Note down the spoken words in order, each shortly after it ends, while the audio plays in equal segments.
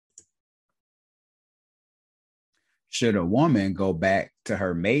Should a woman go back to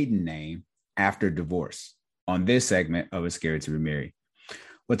her maiden name after divorce? On this segment of It's Scary to Remarry.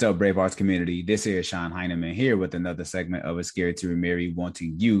 What's up, Brave Arts community? This is Sean Heineman here with another segment of It's Scary to Remarry,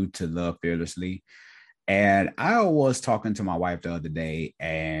 wanting you to love fearlessly. And I was talking to my wife the other day,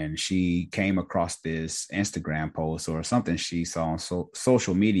 and she came across this Instagram post or something she saw on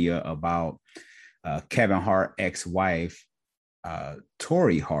social media about Kevin Hart ex-wife,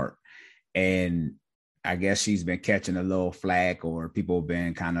 Tori Hart. And I guess she's been catching a little flack, or people have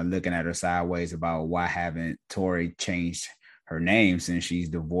been kind of looking at her sideways about why haven't Tori changed her name since she's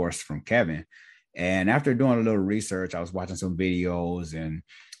divorced from Kevin. And after doing a little research, I was watching some videos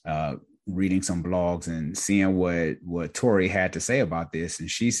and reading some blogs and seeing what Tori had to say about this. And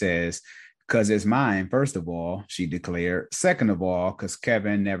she says, because it's mine, first of all, she declared. Second of all, because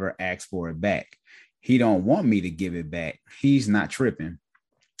Kevin never asked for it back. He don't want me to give it back. He's not tripping.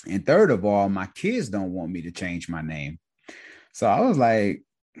 And third of all, my kids don't want me to change my name. So I was like,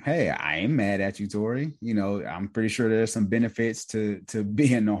 hey, I ain't mad at you, Tori. I'm pretty sure there's some benefits to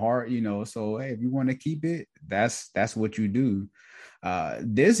being the Hart, So hey, if you want to keep it, that's what you do.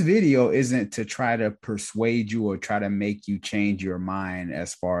 This video isn't to try to persuade you or try to make you change your mind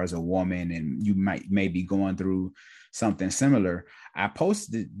as far as a woman, and you may be going through something similar. I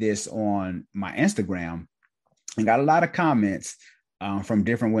posted this on my Instagram and got a lot of comments from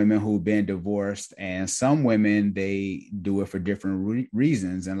different women who've been divorced, and some women, they do it for different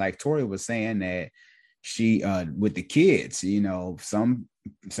reasons. And like Tori was saying, that she with the kids,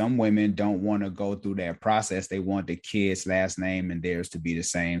 some women don't want to go through that process. They want the kids' last name and theirs to be the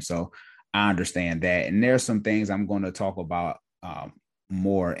same. So I understand that. And there's some things I'm going to talk about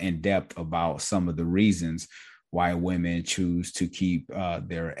more in depth about some of the reasons why women choose to keep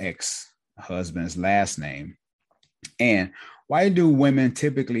their ex-husband's last name. And why do women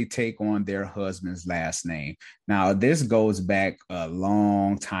typically take on their husband's last name? Now, this goes back a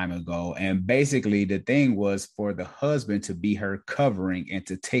long time ago. And basically, the thing was for the husband to be her covering and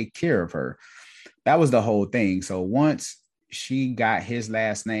to take care of her. That was the whole thing. So once she got his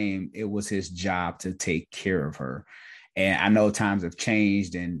last name, it was his job to take care of her. And I know times have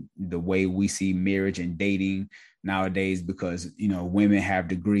changed in the way we see marriage and dating nowadays, because women have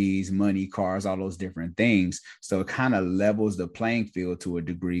degrees, money, cars, all those different things. So it kind of levels the playing field to a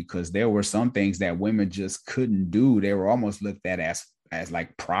degree, because there were some things that women just couldn't do. They were almost looked at as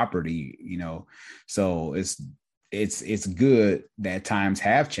like property. So it's good that times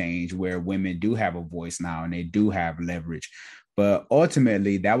have changed where women do have a voice now and they do have leverage. But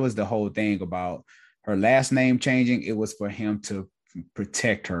ultimately, that was the whole thing about her last name changing. It was for him to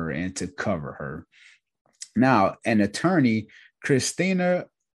protect her and to cover her. Now, an attorney, Christina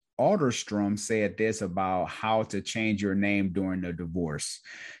Alderstrom, said this about how to change your name during the divorce.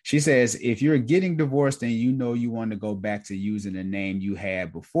 She says, if you're getting divorced and you want to go back to using the name you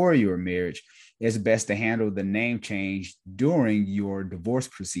had before your marriage, it's best to handle the name change during your divorce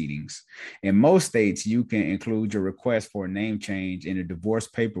proceedings. In most states, you can include your request for a name change in the divorce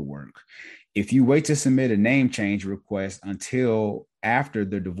paperwork. If you wait to submit a name change request until after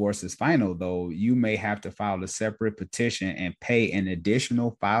the divorce is final, though, you may have to file a separate petition and pay an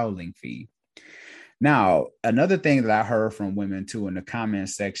additional filing fee. Now, another thing that I heard from women too in the comment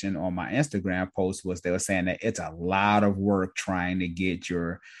section on my Instagram post was they were saying that it's a lot of work trying to get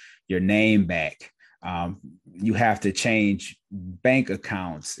your name back. You have to change bank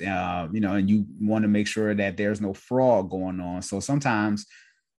accounts, and you want to make sure that there's no fraud going on. So sometimes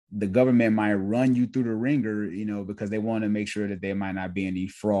the government might run you through the ringer, because they want to make sure that there might not be any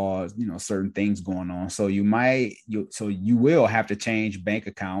fraud, certain things going on. So you will have to change bank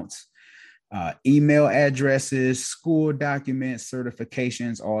accounts, email addresses, school documents,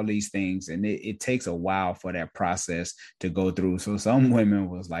 certifications, all these things. And it takes a while for that process to go through. So some women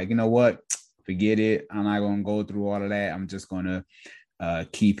was like, you know what, forget it. I'm not going to go through all of that. I'm just going to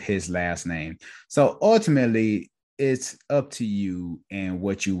keep his last name. So ultimately, it's up to you and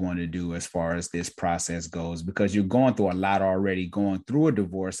what you want to do as far as this process goes, because you're going through a lot already, going through a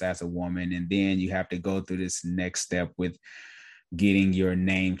divorce as a woman, and then you have to go through this next step with getting your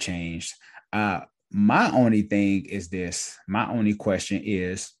name changed. My only thing is this. My only question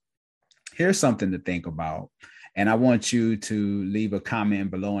is, here's something to think about. And I want you to leave a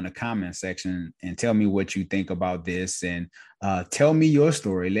comment below in the comment section and tell me what you think about this, and tell me your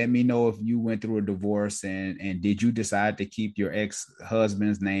story. Let me know if you went through a divorce and did you decide to keep your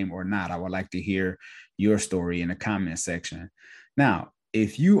ex-husband's name or not. I would like to hear your story in the comment section. Now,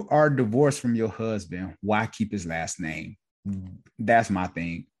 if you are divorced from your husband, why keep his last name? That's my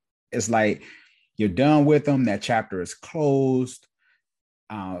thing. It's like you're done with him. That chapter is closed.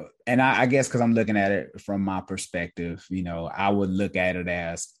 And I guess because I'm looking at it from my perspective, I would look at it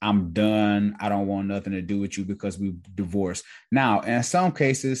as I'm done. I don't want nothing to do with you because we divorced. Now, in some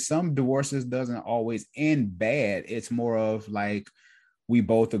cases, some divorces doesn't always end bad. It's more of like we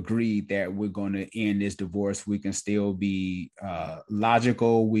both agreed that we're going to end this divorce. We can still be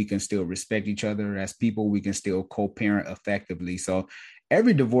logical. We can still respect each other as people. We can still co-parent effectively. So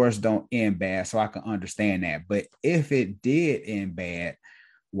every divorce don't end bad. So I can understand that. But if it did end bad,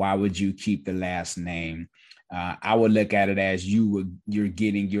 why would you keep the last name? I would look at it as you're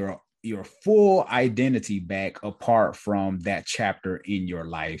getting your full identity back apart from that chapter in your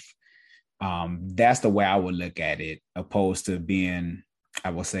life. That's the way I would look at it, opposed to being, I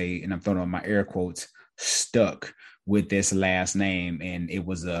will say, and I'm throwing on my air quotes, stuck with this last name, and it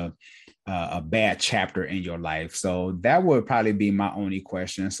was a bad chapter in your life. So that would probably be my only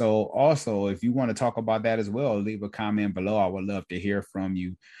question. So also, if you want to talk about that as well, leave a comment below. I would love to hear from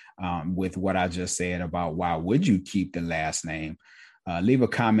you with what I just said about why would you keep the last name. Leave a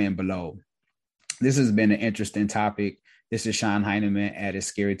comment below. This has been an interesting topic. This is Sean Heineman at It's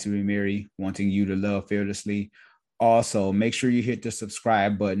Scary to Remarry, wanting you to love fearlessly. Also, make sure you hit the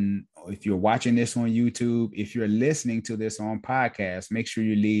subscribe button. If you're watching this on YouTube, if you're listening to this on podcast, make sure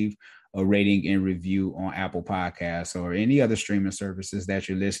you leave a rating and review on Apple Podcasts or any other streaming services that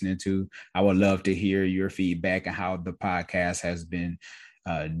you're listening to. I would love to hear your feedback and how the podcast has been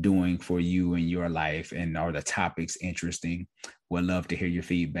doing for you in your life, and are the topics interesting. Would love to hear your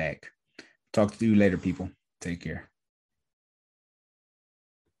feedback. Talk to you later, people. Take care.